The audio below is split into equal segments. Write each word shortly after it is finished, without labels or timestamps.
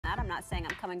not saying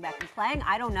I'm coming back and playing.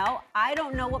 I don't know. I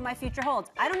don't know what my future holds.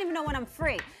 I don't even know when I'm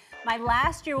free. My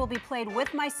last year will be played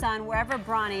with my son wherever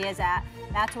Bronny is at.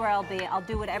 That's where I'll be. I'll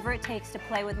do whatever it takes to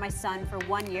play with my son for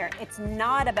 1 year. It's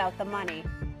not about the money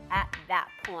at that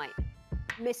point.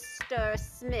 Mr.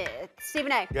 Smith.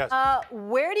 Stephen A. Yes.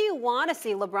 Where do you want to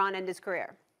see LeBron end his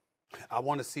career? I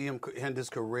want to see him end his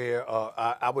career.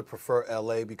 I would prefer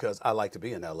L.A. because I like to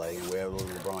be in L.A. and wherever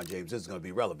LeBron James is going to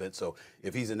be relevant. So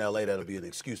if he's in L.A., that'll be an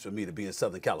excuse for me to be in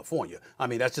Southern California. I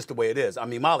mean, that's just the way it is. I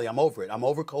mean, Molly, I'm over it. I'm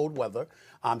over cold weather.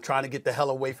 I'm trying to get the hell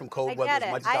away from cold weather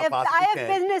as much as I possibly can. I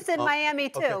have business in Miami,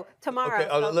 too, tomorrow. Okay.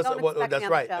 So Listen, don't expect that's me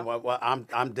on right. the show. Well,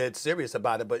 I'm dead serious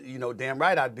about it. But, you know, damn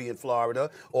right I'd be in Florida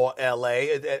or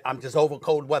L.A. I'm just over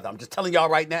cold weather. I'm just telling y'all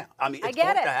right now. I mean, it's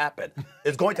going to happen.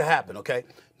 It's going to happen, okay?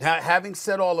 Now, having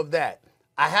said all of that,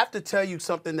 I have to tell you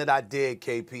something that I did,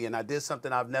 KP, and I did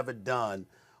something I've never done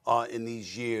in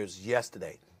these years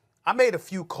yesterday. I made a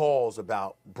few calls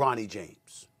about Bronny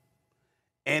James.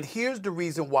 And here's the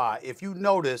reason why. If you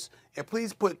notice, and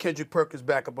please put Kendrick Perkins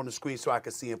back up on the screen so I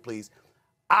can see him, please.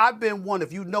 I've been one,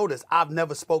 if you notice, I've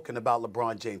never spoken about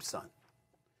LeBron James' son.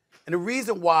 And the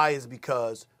reason why is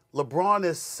because LeBron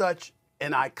is such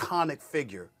an iconic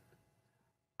figure.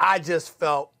 I just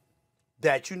felt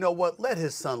that, you know what, let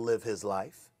his son live his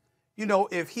life. You know,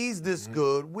 if he's this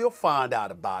good, we'll find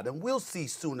out about him. We'll see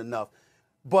soon enough.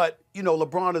 But, you know,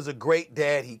 LeBron is a great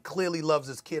dad. He clearly loves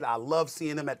his kid. I love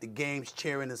seeing him at the games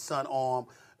cheering his son on.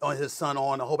 I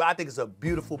think it's a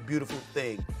beautiful, beautiful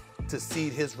thing to see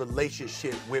his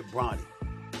relationship with Bronny.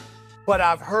 But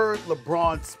I've heard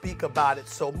LeBron speak about it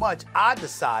so much, I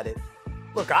decided,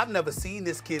 look, I've never seen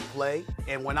this kid play.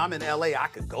 And when I'm in L.A., I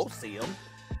could go see him.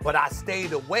 But I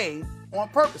stayed away on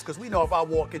purpose, because we know if I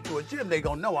walk into a gym, they're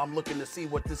going to know I'm looking to see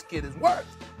what this kid is worth,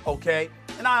 okay?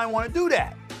 And I didn't want to do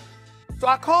that. So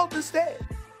I called instead.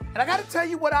 And I got to tell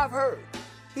you what I've heard.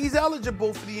 He's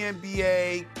eligible for the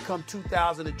NBA come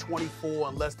 2024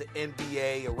 unless the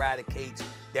NBA eradicates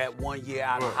that 1 year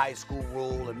out of high school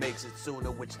rule and makes it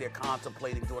sooner, which they're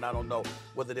contemplating doing. I don't know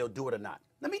whether they'll do it or not.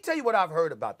 Let me tell you what I've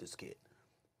heard about this kid.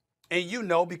 And you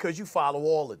know, because you follow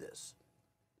all of this.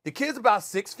 The kid's about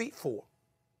 6'4".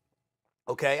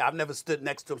 Okay, I've never stood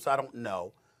next to him, so I don't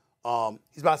know.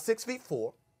 He's about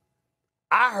 6'4".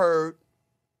 I heard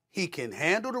he can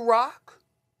handle the rock.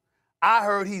 I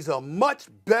heard he's a much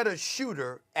better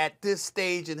shooter at this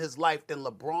stage in his life than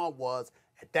LeBron was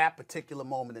at that particular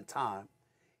moment in time.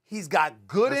 He's got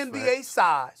good NBA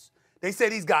size. They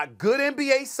said he's got good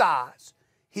NBA size.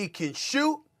 He can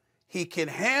shoot, he can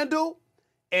handle,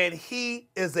 and he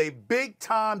is a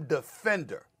big-time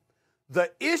defender. The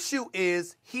issue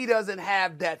is he doesn't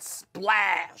have that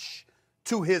splash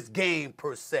to his game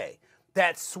per se,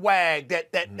 that swag,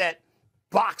 that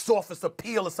box office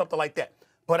appeal or something like that.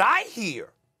 But I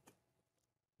hear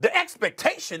the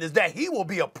expectation is that he will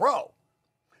be a pro,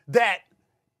 that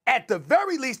at the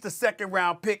very least a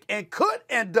second-round pick and could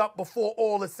end up before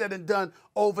all is said and done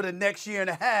over the next year and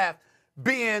a half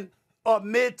being a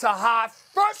mid to high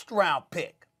first-round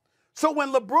pick. So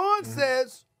when LeBron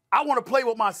says, I want to play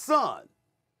with my son,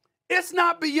 it's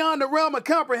not beyond the realm of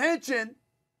comprehension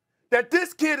that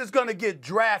this kid is going to get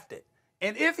drafted.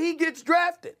 And if he gets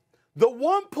drafted, the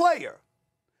one player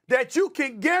that you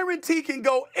can guarantee can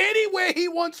go anywhere he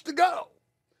wants to go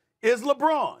is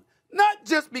LeBron. Not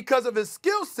just because of his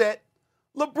skill set.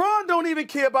 LeBron don't even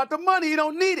care about the money. He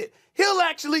don't need it. He'll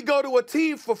actually go to a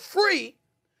team for free,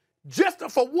 just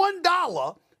for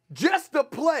 $1, just to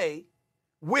play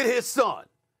with his son.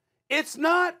 It's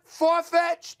not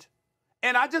far-fetched.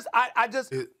 And I just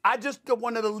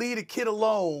wanted to leave a kid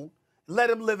alone, let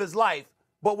him live his life.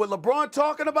 But with LeBron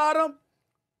talking about him,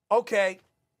 okay,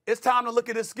 it's time to look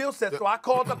at his skill set. So I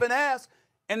called up and asked,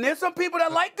 and there's some people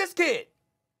that like this kid.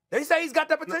 They say he's got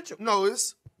that potential. No,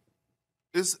 it's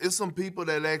some people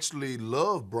that actually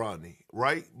love Bronny,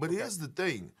 right? But here's the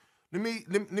thing. Let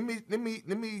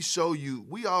me show you.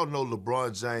 We all know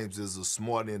LeBron James is a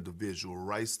smart individual,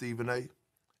 right, Stephen A?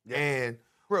 Yeah. And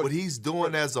what he's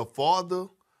doing as a father,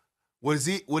 what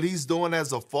he's doing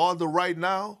as a father right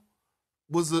now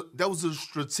was a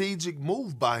strategic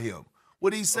move by him.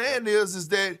 What he's saying is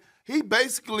that he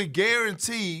basically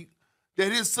guaranteed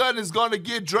that his son is going to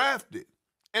get drafted.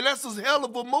 And that's a hell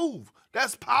of a move.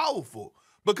 That's powerful.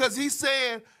 Because he's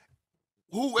saying,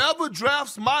 whoever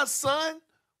drafts my son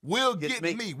will get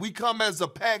me. We come as a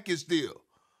package deal.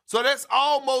 So that's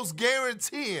almost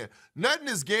guaranteeing. Nothing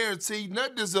is guaranteed.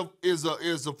 Nothing is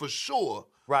a for sure.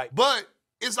 Right. But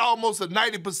it's almost a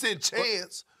 90%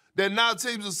 chance that now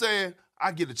teams are saying,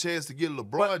 I get a chance to get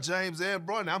LeBron James and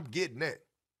Bronny. I'm getting that.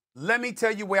 Let me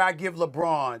tell you where I give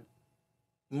LeBron,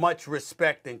 much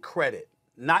respect and credit.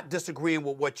 Not disagreeing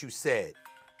with what you said.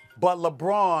 But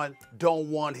LeBron don't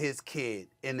want his kid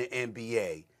in the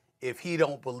NBA if he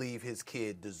don't believe his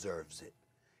kid deserves it.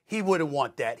 He wouldn't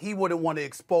want that. He wouldn't want to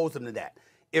expose him to that.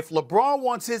 If LeBron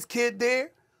wants his kid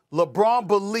there, LeBron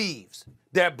believes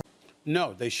that.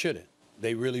 No, they shouldn't.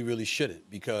 They really, really shouldn't.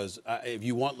 Because if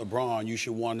you want LeBron, you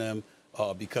should want him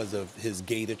because of his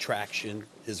gate attraction,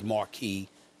 his marquee,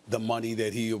 the money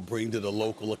that he'll bring to the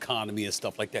local economy and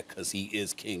stuff like that, because he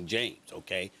is King James,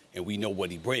 okay? And we know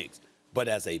what he brings. But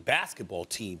as a basketball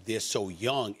team, they're so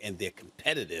young and they're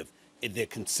competitive and they're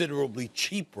considerably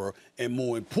cheaper. And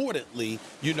more importantly,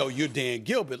 you know, you're Dan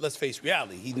Gilbert. Let's face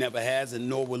reality. He never has, and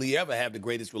nor will he ever have the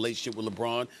greatest relationship with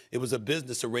LeBron. It was a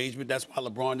business arrangement. That's why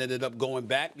LeBron ended up going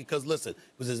back, because, listen,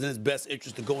 it was in his best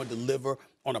interest to go and deliver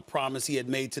on a promise he had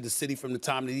made to the city from the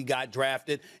time that he got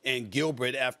drafted. And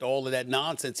Gilbert, after all of that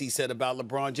nonsense he said about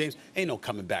LeBron James, ain't no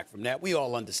coming back from that. We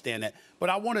all understand that. But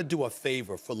I want to do a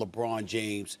favor for LeBron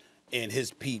James and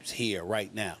his peeps here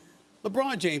right now.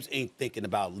 LeBron James ain't thinking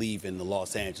about leaving the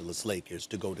Los Angeles Lakers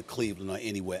to go to Cleveland or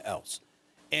anywhere else.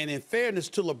 And in fairness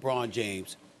to LeBron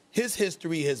James, his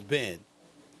history has been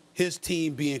his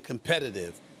team being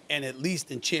competitive and at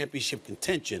least in championship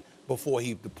contention before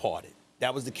he departed.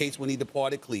 That was the case when he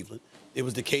departed Cleveland. It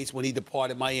was the case when he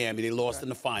departed Miami. They lost in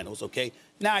the finals, okay?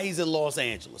 Now he's in Los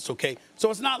Angeles, okay?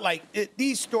 So it's not like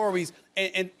these stories,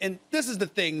 and this is the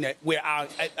thing that where I,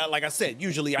 like I said,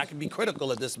 usually I can be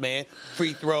critical of this man,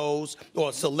 free throws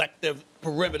or selective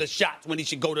perimeter shots when he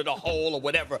should go to the hole or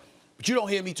whatever. But you don't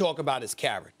hear me talk about his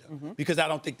character because I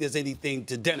don't think there's anything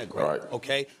to denigrate,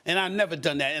 okay? And I've never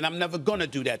done that, and I'm never going to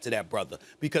do that to that brother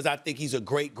because I think he's a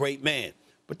great, great man.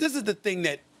 But this is the thing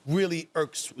that really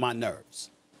irks my nerves.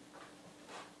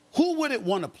 Who wouldn't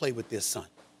want to play with their son?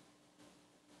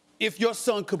 If your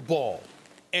son could ball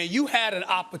and you had an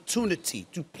opportunity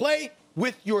to play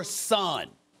with your son,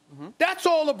 that's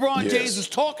all LeBron James is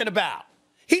talking about.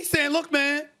 He's saying, look,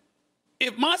 man,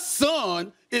 if my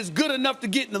son is good enough to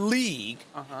get in the league,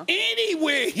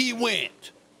 anywhere he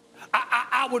went,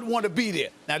 I would want to be there.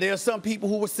 Now, there are some people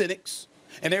who were cynics.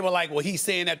 And they were like, well, he's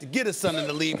saying that to get his son in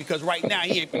the league because right now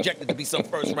he ain't projected to be some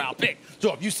first-round pick.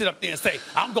 So if you sit up there and say,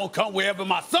 I'm going to come wherever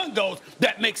my son goes,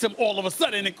 that makes him all of a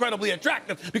sudden incredibly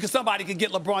attractive because somebody can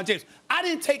get LeBron James. I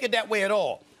didn't take it that way at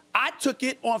all. I took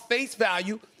it on face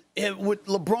value with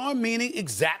LeBron meaning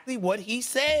exactly what he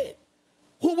said.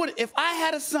 Who would, if I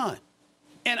had a son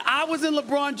and I was in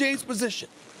LeBron James' position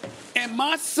and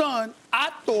my son, I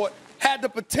thought, had the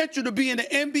potential to be in the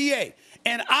NBA,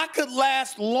 and I could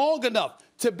last long enough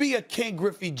to be a Ken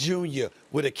Griffey Jr.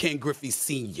 with a Ken Griffey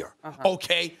Sr.,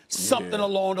 okay? Something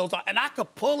along those lines. And I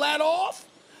could pull that off,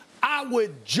 I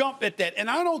would jump at that. And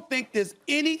I don't think there's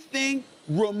anything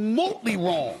remotely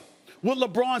wrong with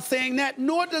LeBron saying that,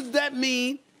 nor does that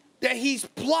mean that he's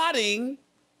plotting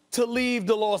to leave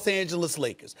the Los Angeles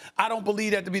Lakers. I don't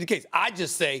believe that to be the case. I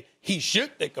just say he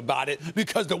should think about it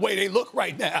because the way they look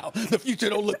right now, the future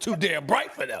don't look too damn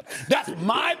bright for them. That's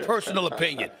my personal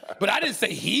opinion. But I didn't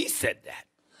say he said that.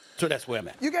 So that's where I'm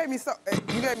at. Hey, Swagoo,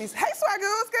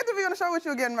 it's good to be on the show with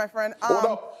you again, my friend. What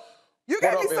up? You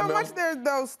gave me so much there,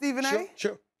 though, Stephen A.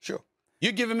 Sure.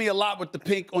 You're giving me a lot with the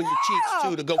pink on your cheeks,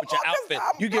 too, to go with your outfit.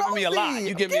 You're giving me a lot.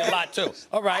 You give me a lot, too.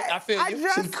 All right, I feel you.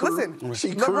 Listen,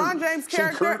 LeBron James'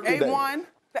 character, A1.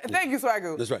 Thank you,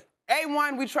 Swagoo. That's right.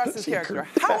 A1, we trust his character.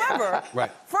 However,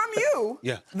 from you,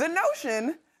 the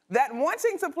notion that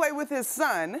wanting to play with his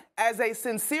son as a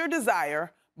sincere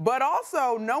desire, but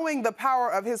also knowing the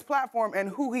power of his platform and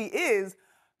who he is,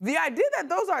 the idea that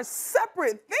those are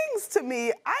separate things to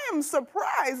me, I am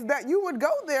surprised that you would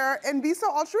go there and be so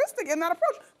altruistic in that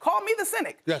approach. Call me the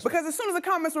cynic. Yes. Because as soon as the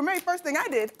comments were made, first thing I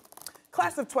did,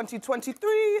 class of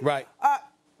 2023,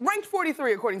 ranked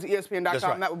 43 according to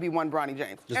ESPN.com, that would be one Bronny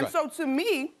James. So to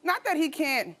me, not that he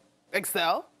can't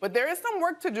excel, but there is some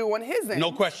work to do on his end.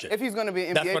 No question. If he's going to be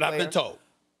an NBA That's what player. I've been told.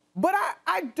 But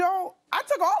I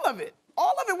took all of it.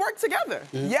 All of it worked together.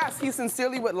 Yes, he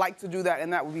sincerely would like to do that,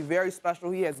 and that would be very special.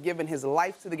 He has given his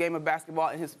life to the game of basketball,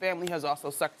 and his family has also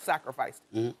sacrificed.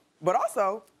 But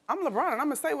also, I'm LeBron, and I'm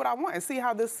going to say what I want and see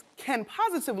how this can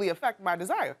positively affect my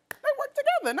desire. They work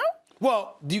together, no?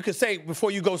 Well, you could say, before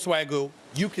you go, Swagoo,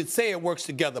 you could say it works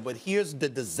together, but here's the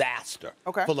disaster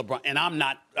for LeBron. And I'm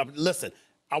not, listen,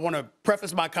 I want to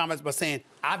preface my comments by saying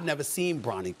I've never seen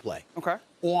Bronny play.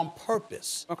 On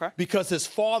purpose. Because his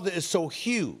father is so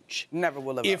huge. Never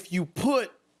will have. If you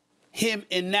put him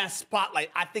in that spotlight,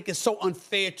 I think it's so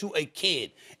unfair to a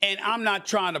kid. And I'm not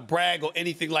trying to brag or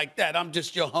anything like that. I'm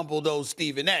just your humble old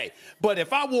Stephen A. But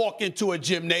if I walk into a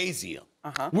gymnasium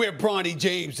where Bronny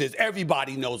James is.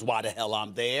 Everybody knows why the hell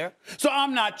I'm there. So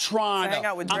I'm not trying to hang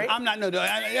out with Drake. I'm not. No,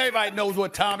 everybody knows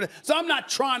what time it is. So I'm not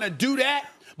trying to do that.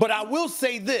 But I will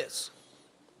say this: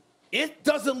 it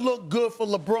doesn't look good for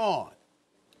LeBron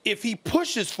if he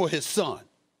pushes for his son,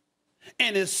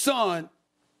 and his son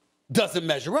doesn't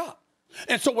measure up.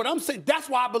 And so what I'm saying, that's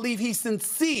why I believe he's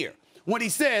sincere when he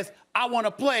says, I want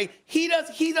to play.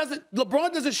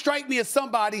 LeBron doesn't strike me as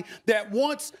somebody that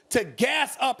wants to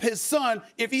gas up his son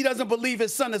if he doesn't believe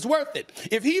his son is worth it.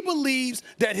 If he believes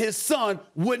that his son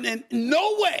would in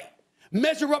no way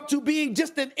measure up to being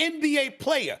just an NBA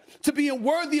player, to being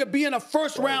worthy of being a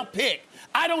first-round pick,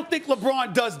 I don't think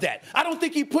LeBron does that. I don't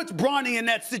think he puts Bronny in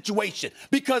that situation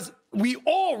because we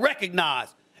all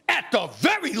recognize at the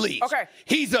very least,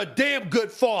 he's a damn good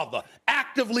father,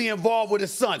 actively involved with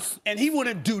his son, and he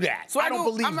wouldn't do that. So I don't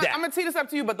believe that. I'm going to tee this up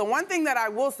to you, but the one thing that I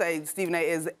will say, Stephen A.,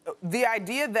 is the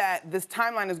idea that this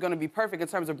timeline is going to be perfect in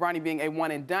terms of Bronny being a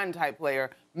one-and-done type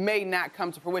player may not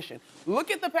come to fruition.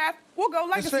 Look at the path. We'll go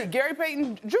legacy. Gary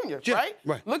Payton Jr., right?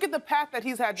 Look at the path that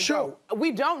he's had to go.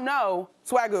 We don't know,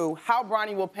 Swagoo, how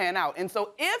Bronny will pan out. And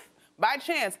so if, by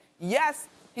chance, yes,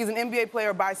 he's an NBA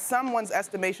player by someone's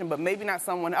estimation, but maybe not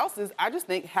someone else's, I just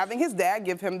think having his dad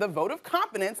give him the vote of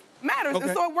confidence matters,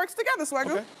 and so it works together,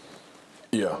 Swagoo.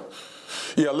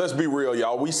 Yeah, let's be real,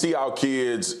 y'all. We see our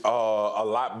kids a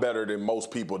lot better than most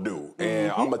people do.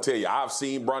 And I'm going to tell you, I've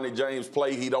seen Bronny James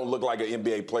play. He don't look like an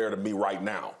NBA player to me right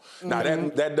now. Now,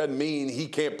 that doesn't mean he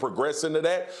can't progress into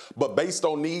that. But based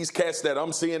on these cats that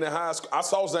I'm seeing in high school, I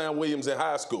saw Zion Williams in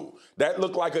high school. That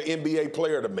looked like an NBA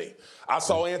player to me. I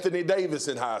saw Anthony Davis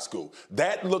in high school.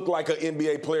 That looked like an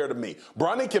NBA player to me.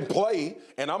 Bronny can play,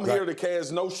 and I'm here to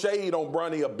cast no shade on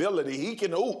Bronny's ability. He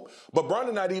can hoop, but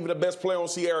Bronny not even the best player on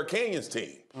Sierra Canyon's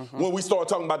team. When we start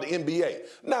talking about the NBA.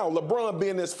 Now, LeBron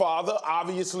being his father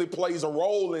obviously plays a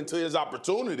role into his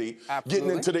opportunity getting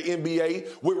into the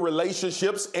NBA with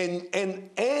relationships and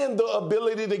the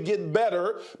ability to get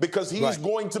better because he's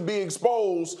going to be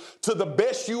exposed to the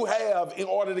best you have in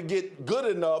order to get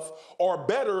good enough or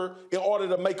better in order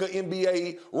to make an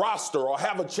NBA roster or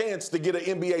have a chance to get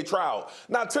an NBA tryout.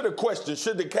 Now, to the question,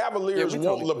 should the Cavaliers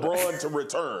want LeBron to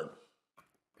return?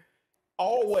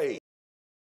 Always.